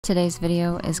Today's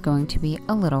video is going to be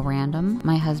a little random.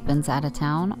 My husband's out of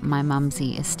town, my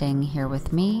mumsy is staying here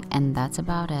with me, and that's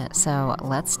about it. So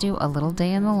let's do a little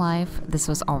day in the life. This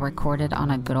was all recorded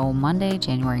on a good old Monday,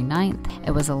 January 9th.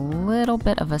 It was a little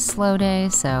bit of a slow day,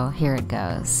 so here it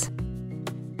goes.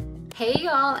 Hey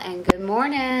y'all, and good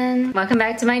morning. Welcome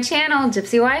back to my channel,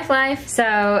 Gypsy Wife Life.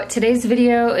 So today's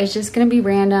video is just gonna be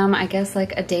random. I guess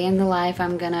like a day in the life.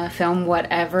 I'm gonna film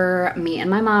whatever me and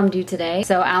my mom do today.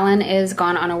 So Alan is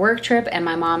gone on a work trip and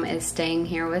my mom is staying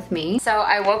here with me. So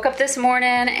I woke up this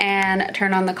morning and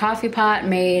turned on the coffee pot,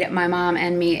 made my mom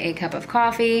and me a cup of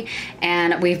coffee,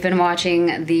 and we've been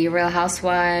watching the Real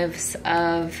Housewives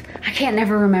of, I can't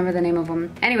never remember the name of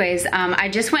them. Anyways, I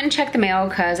just went and checked the mail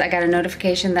because I got a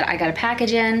notification that I got a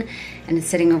package in, and it's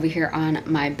sitting over here on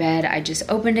my bed. I just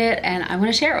opened it and I want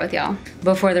to share it with y'all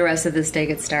before the rest of this day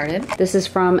gets started. This is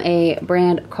from a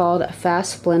brand called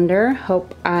Fasplendor.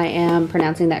 Hope I am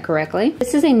pronouncing that correctly.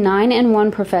 This is a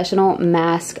 9-in-1 professional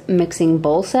mask mixing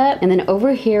bowl set, and then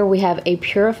over here we have a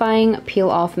purifying peel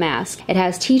off mask. It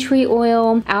has tea tree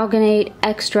oil, alginate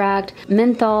extract,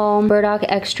 menthol, burdock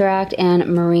extract, and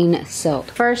marine silk.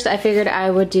 First, I figured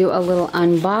I would do a little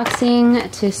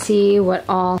unboxing to see what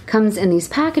all comes in these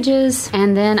packages,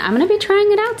 and then I'm gonna be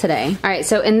trying it out today. All right,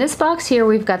 so in this box here,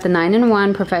 we've got the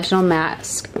 9-in-1 professional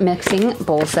mask mixing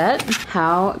bowl set.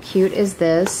 How cute is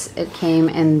this? It came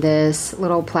in this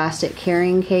little plastic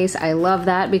carrying case. I love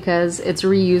that because it's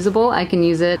reusable. I can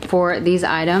use it for these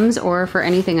items or for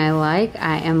anything I like.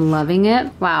 I am loving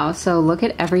it. Wow, so look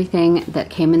at everything that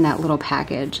came in that little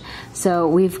package. So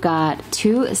we've got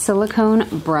 2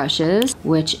 silicone brushes,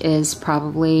 which is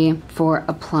probably for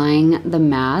applying the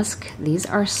mask. These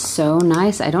are so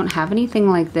nice. I don't have anything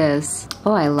like this.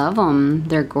 Oh, I love them.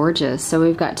 They're gorgeous. So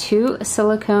we've got 2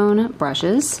 silicone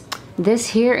brushes. This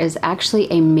here is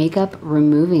actually a makeup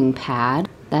removing pad.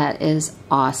 That is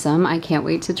awesome. I can't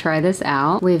wait to try this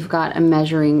out. We've got a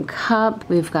measuring cup,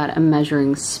 we've got a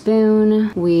measuring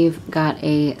spoon, we've got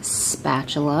a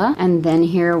spatula, and then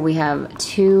here we have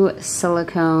 2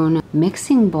 silicone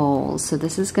mixing bowls. So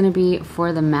this is gonna be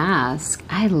for the mask.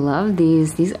 I love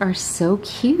these. These are so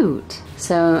cute.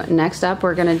 So next up,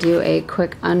 we're gonna do a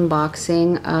quick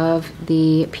unboxing of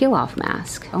the peel off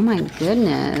mask. Oh my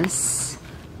goodness.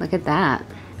 Look at that.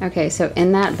 Okay, so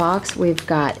in that box, we've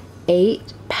got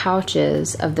 8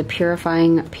 pouches of the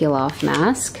purifying peel-off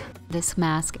mask. This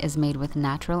mask is made with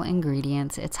natural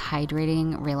ingredients. It's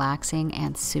hydrating, relaxing,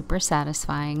 and super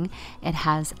satisfying. It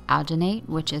has alginate,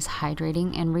 which is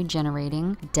hydrating and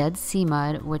regenerating, Dead Sea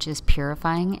Mud, which is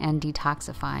purifying and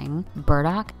detoxifying,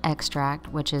 burdock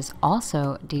extract, which is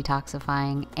also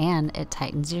detoxifying and it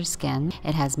tightens your skin.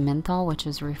 It has menthol, which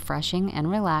is refreshing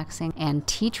and relaxing, and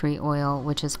tea tree oil,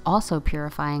 which is also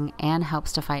purifying and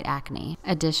helps to fight acne.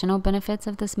 Additional benefits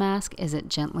of this mask is it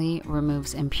gently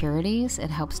removes impurities,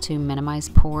 it helps to minimize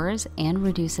pores, and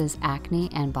reduces acne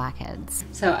and blackheads.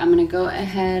 So I'm gonna go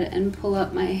ahead and pull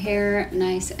up my hair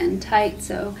nice and tight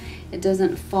so it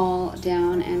doesn't fall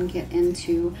down and get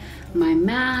into my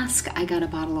mask. I got a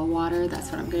bottle of water.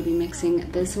 That's what I'm gonna be mixing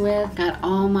this with. Got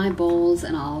all my bowls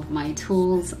and all of my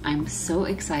tools. I'm so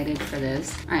excited for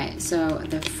this. All right, so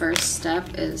the first step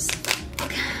is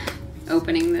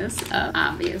opening this up,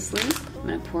 obviously. I'm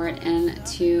gonna pour it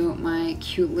into my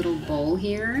cute little bowl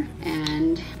here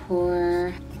and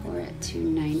pour it to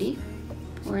 90.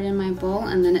 Pour it in my bowl,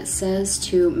 and then it says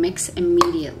to mix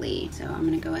immediately. So I'm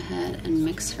gonna go ahead and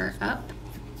mix her up.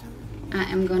 I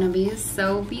am gonna be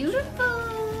so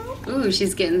beautiful. Ooh,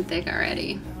 she's getting thick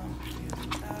already.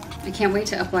 I can't wait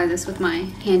to apply this with my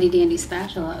handy dandy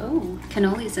spatula. Oh,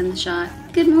 Cannoli's in the shot.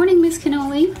 Good morning, Miss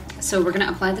Cannoli. So we're gonna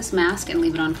apply this mask and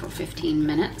leave it on for 15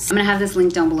 minutes. I'm gonna have this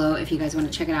link down below if you guys wanna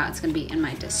check it out. It's gonna be in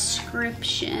my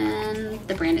description.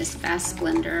 The brand is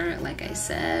Fasplendor, like I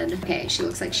said. Okay, she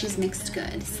looks like she's mixed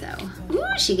good, so. Ooh,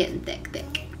 she getting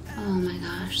thick. Oh my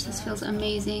gosh, this feels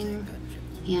amazing.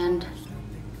 And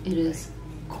it is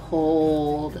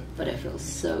cold, but it feels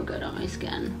so good on my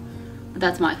skin. But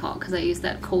that's my fault because I used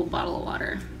that cold bottle of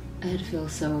water. It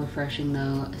feels so refreshing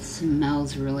though. It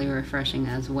smells really refreshing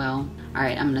as well. All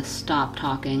right, I'm gonna stop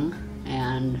talking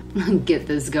and get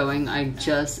this going. I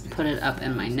just put it up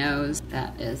in my nose.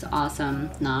 That is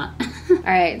awesome. Not. All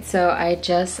right, so I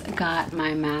just got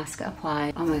my mask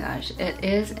applied. Oh my gosh, it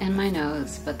is in my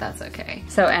nose, but that's okay.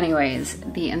 So anyways,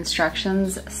 the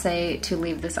instructions say to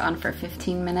leave this on for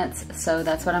 15 minutes, so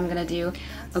that's what I'm gonna do.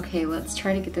 Okay, let's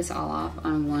try to get this all off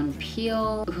on one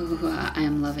peel. Ooh, I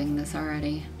am loving this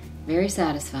already. Very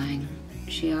satisfying.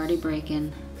 She already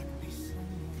breaking.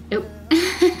 Oop.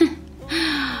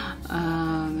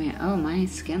 Oh, my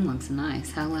skin looks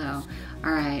nice. Hello.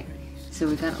 All right. so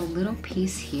we got a little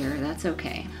piece here. That's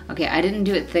okay. Okay, I didn't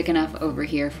do it thick enough over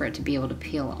here for it to be able to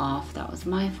peel off. That was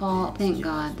my fault. Thank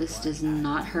God this does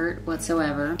not hurt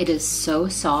whatsoever. It is so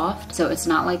soft, so it's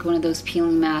not like one of those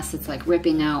peeling masks that's like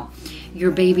ripping out your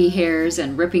baby hairs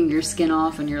and ripping your skin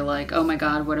off and you're like, oh my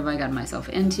God, what have I gotten myself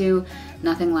into?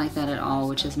 Nothing like that at all,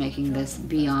 which is making this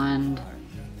beyond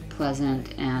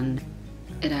pleasant, and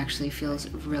it actually feels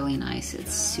really nice.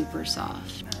 It's super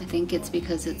soft. I think it's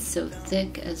because it's so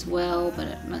thick as well, but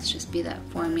it must just be that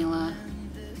formula.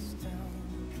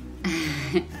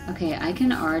 Okay, I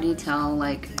can already tell,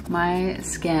 like, my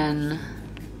skin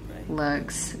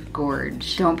looks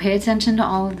gorge. Don't pay attention to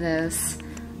all of this.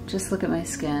 Just look at my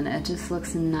skin. It just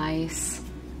looks nice,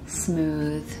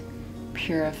 smooth,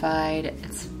 purified.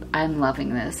 I'm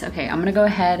loving this. Okay, I'm gonna go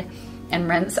ahead and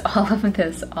rinse all of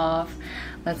this off.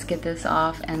 Let's get this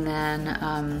off, and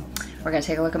then we're gonna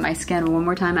take a look at my skin one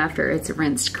more time after it's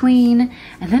rinsed clean,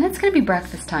 and then it's gonna be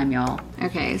breakfast time, y'all.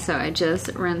 Okay, so I just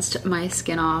rinsed my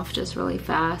skin off just really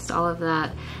fast. All of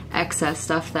that excess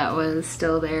stuff that was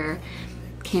still there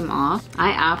came off.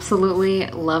 I absolutely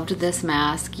loved this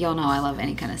mask. Y'all know I love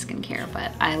any kind of skincare,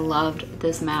 but I loved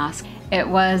this mask. It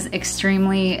was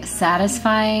extremely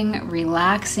satisfying,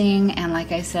 relaxing, and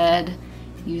like I said,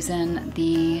 using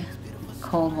the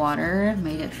cold water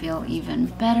made it feel even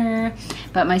better.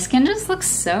 But my skin just looks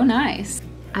so nice.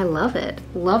 I love it.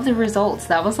 Love the results.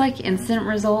 That was like instant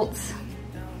results,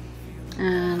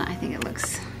 and I think it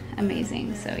looks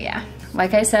amazing. So yeah,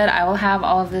 like I said, I will have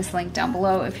all of this linked down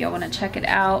below if y'all want to check it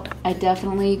out. I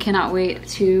definitely cannot wait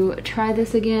to try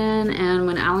this again, and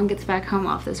when Alan gets back home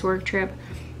off this work trip,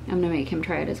 I'm gonna make him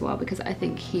try it as well, because I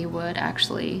think he would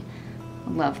actually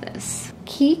love this.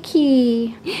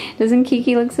 Kiki! Doesn't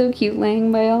Kiki look so cute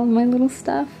laying by all of my little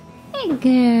stuff? Hey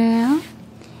girl.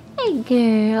 Hey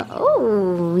girl.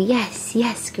 Oh, yes,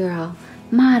 yes girl.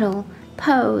 Model,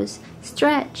 pose,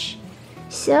 stretch.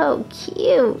 So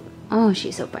cute. Oh,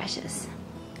 she's so precious.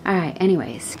 All right,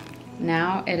 anyways,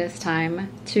 now it is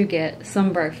time to get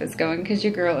some breakfast going because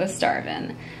your girl is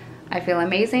starving. I feel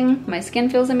amazing. My skin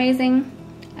feels amazing.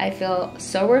 I feel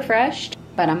so refreshed,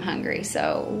 but I'm hungry,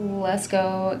 so let's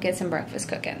go get some breakfast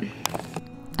cooking.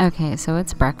 Okay, so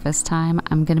it's breakfast time.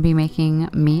 I'm gonna be making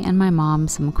me and my mom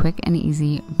some quick and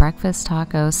easy breakfast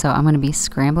tacos. So I'm gonna be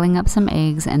scrambling up some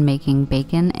eggs and making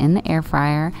bacon in the air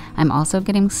fryer. I'm also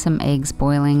getting some eggs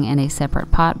boiling in a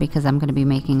separate pot because I'm gonna be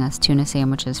making us tuna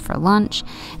sandwiches for lunch.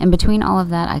 In between all of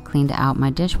that, I cleaned out my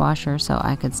dishwasher so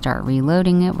I could start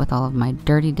reloading it with all of my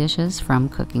dirty dishes from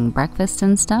cooking breakfast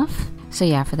and stuff. So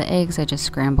yeah, for the eggs, I just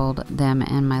scrambled them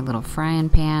in my little frying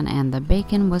pan, and the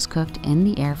bacon was cooked in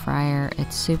the air fryer.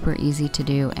 It's super easy to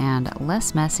do and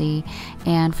less messy.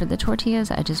 And for the tortillas,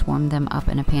 I just warmed them up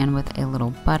in a pan with a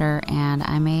little butter, and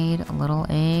I made little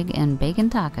egg and bacon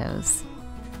tacos.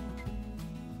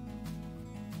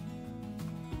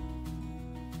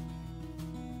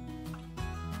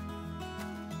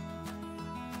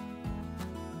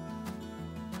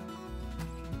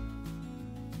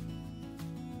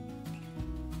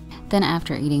 Then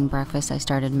after eating breakfast, I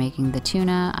started making the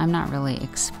tuna. I'm not really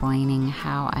explaining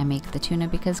how I make the tuna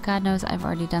because God knows I've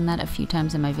already done that a few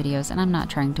times in my videos, and I'm not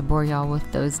trying to bore y'all with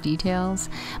those details.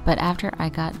 But after I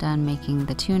got done making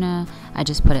the tuna, I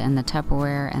just put it in the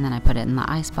Tupperware, and then I put it in the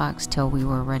icebox till we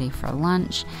were ready for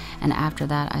lunch. And after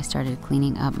that, I started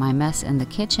cleaning up my mess in the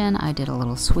kitchen. I did a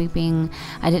little sweeping.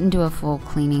 I didn't do a full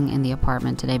cleaning in the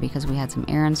apartment today because we had some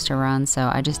errands to run,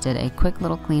 so I just did a quick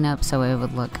little cleanup so it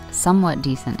would look somewhat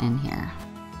decent in here.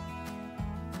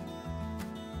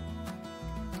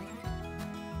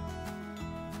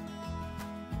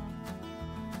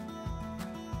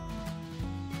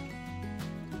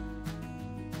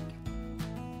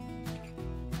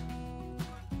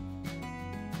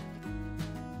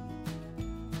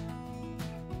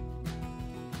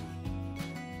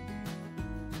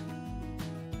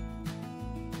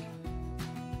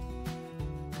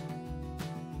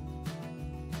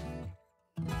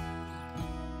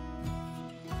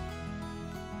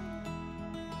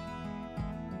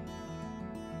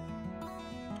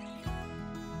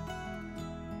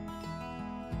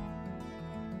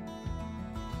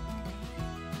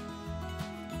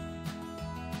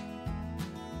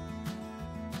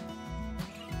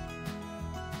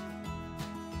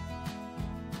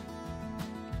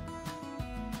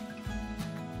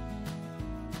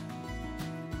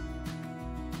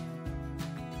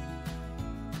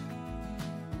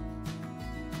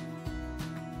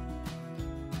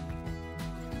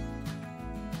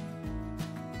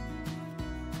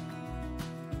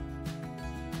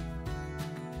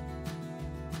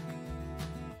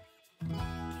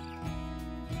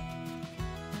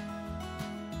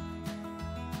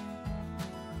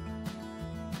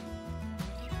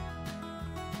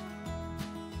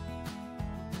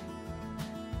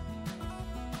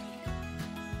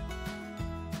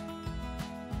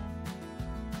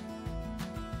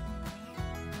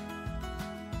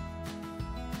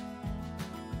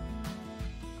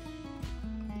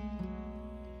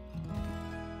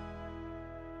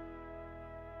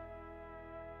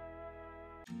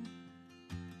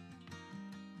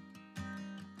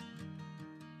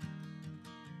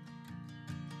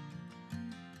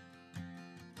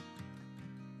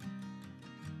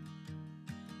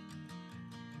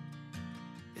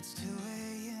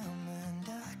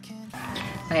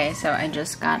 Okay, so I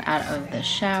just got out of the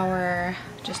shower,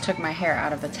 just took my hair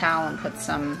out of a towel and put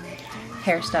some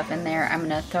hair stuff in there. I'm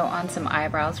gonna throw on some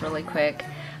eyebrows really quick.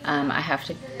 I have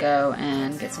to go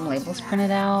and get some labels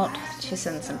printed out to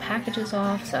send some packages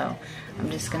off, so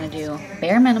I'm just gonna do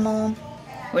bare minimal,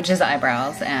 which is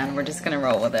eyebrows, and we're just gonna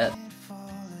roll with it.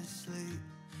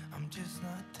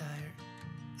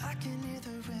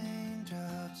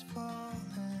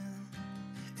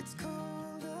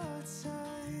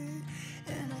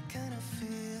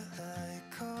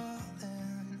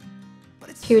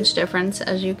 Huge difference,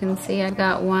 as you can see. I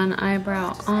got one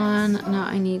eyebrow on. Now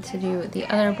I need to do the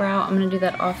other brow. I'm gonna do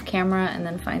that off camera and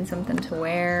then find something to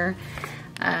wear.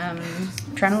 I'm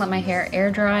trying to let my hair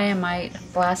air dry. I might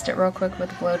blast it real quick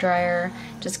with a blow dryer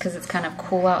just because it's kind of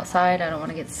cool outside. I don't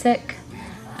want to get sick.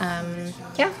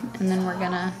 Yeah, and then we're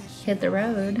gonna hit the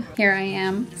road. Here I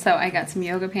am. So I got some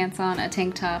yoga pants on, a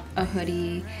tank top, a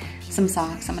hoodie, some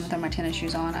socks. I'm gonna throw my tennis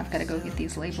shoes on. I've gotta go get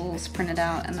these labels printed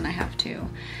out, and then I have to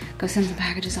go send some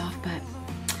packages off, but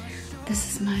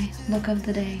this is my look of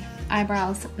the day.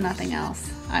 Eyebrows, nothing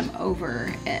else. I'm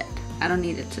over it. I don't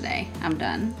need it today. I'm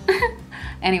done.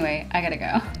 Anyway, I gotta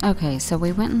go. Okay, so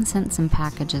we went and sent some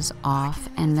packages off,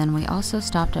 and then we also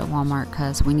stopped at Walmart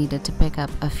because we needed to pick up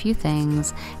a few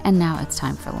things, and now it's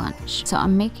time for lunch. So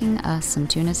I'm making us some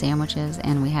tuna sandwiches,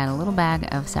 and we had a little bag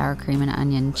of sour cream and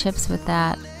onion chips with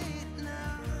that.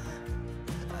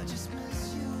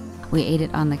 We ate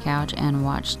it on the couch and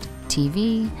watched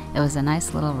TV. It was a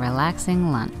nice little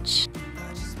relaxing lunch.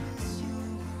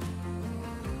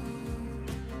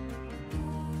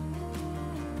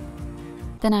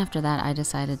 Then after that, I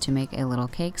decided to make a little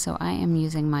cake, so I am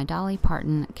using my Dolly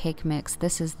Parton cake mix.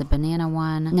 This is the banana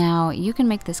one. Now, you can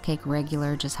make this cake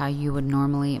regular, just how you would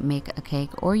normally make a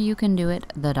cake, or you can do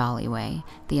it the Dolly way.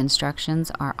 The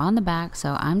instructions are on the back,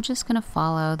 so I'm just gonna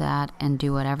follow that and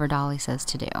do whatever Dolly says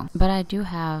to do. But I do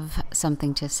have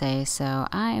something to say, so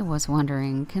I was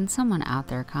wondering, can someone out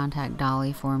there contact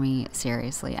Dolly for me?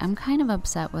 Seriously, I'm kind of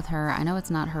upset with her. I know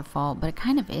it's not her fault, but it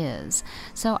kind of is.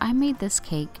 So I made this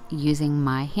cake using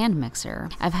my hand mixer.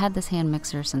 I've had this hand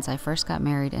mixer since I first got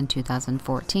married in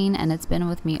 2014, and it's been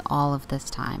with me all of this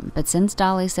time. But since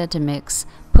Dolly said to mix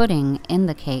pudding in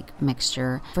the cake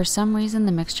mixture, for some reason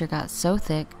the mixture got so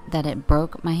thick that it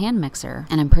broke my hand mixer,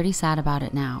 and I'm pretty sad about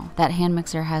it now. That hand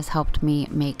mixer has helped me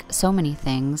make so many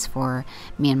things for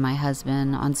me and my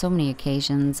husband on so many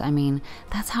occasions. I mean,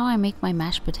 that's how I make my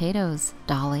mashed potatoes,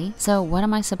 Dolly. So what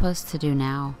am I supposed to do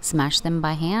now? Smash them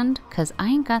by hand? Cause I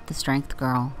ain't got the strength,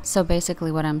 girl. So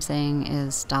basically what I'm saying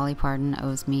is Dolly Parton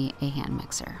owes me a hand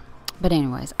mixer. But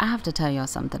anyways, I have to tell y'all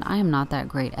something. I am not that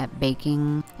great at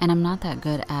baking, and I'm not that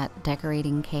good at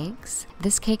decorating cakes.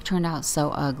 This cake turned out so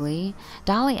ugly.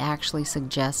 Dolly actually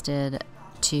suggested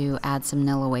to add some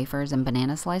Nilla wafers and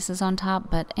banana slices on top,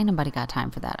 but ain't nobody got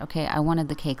time for that, okay? I wanted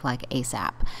the cake like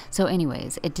ASAP. So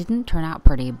anyways, it didn't turn out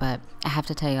pretty, but I have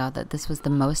to tell y'all that this was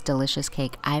the most delicious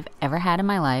cake I've ever had in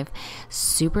my life.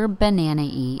 Super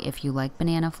banana-y. If you like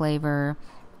banana flavor,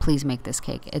 please make this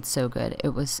cake. It's so good.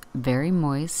 It was very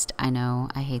moist. I know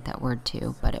I hate that word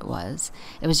too, but it was.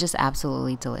 It was just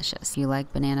absolutely delicious. If you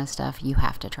like banana stuff, you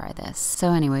have to try this.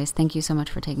 So anyways, thank you so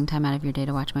much for taking time out of your day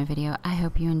to watch my video. I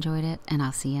hope you enjoyed it, and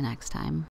I'll see you next time.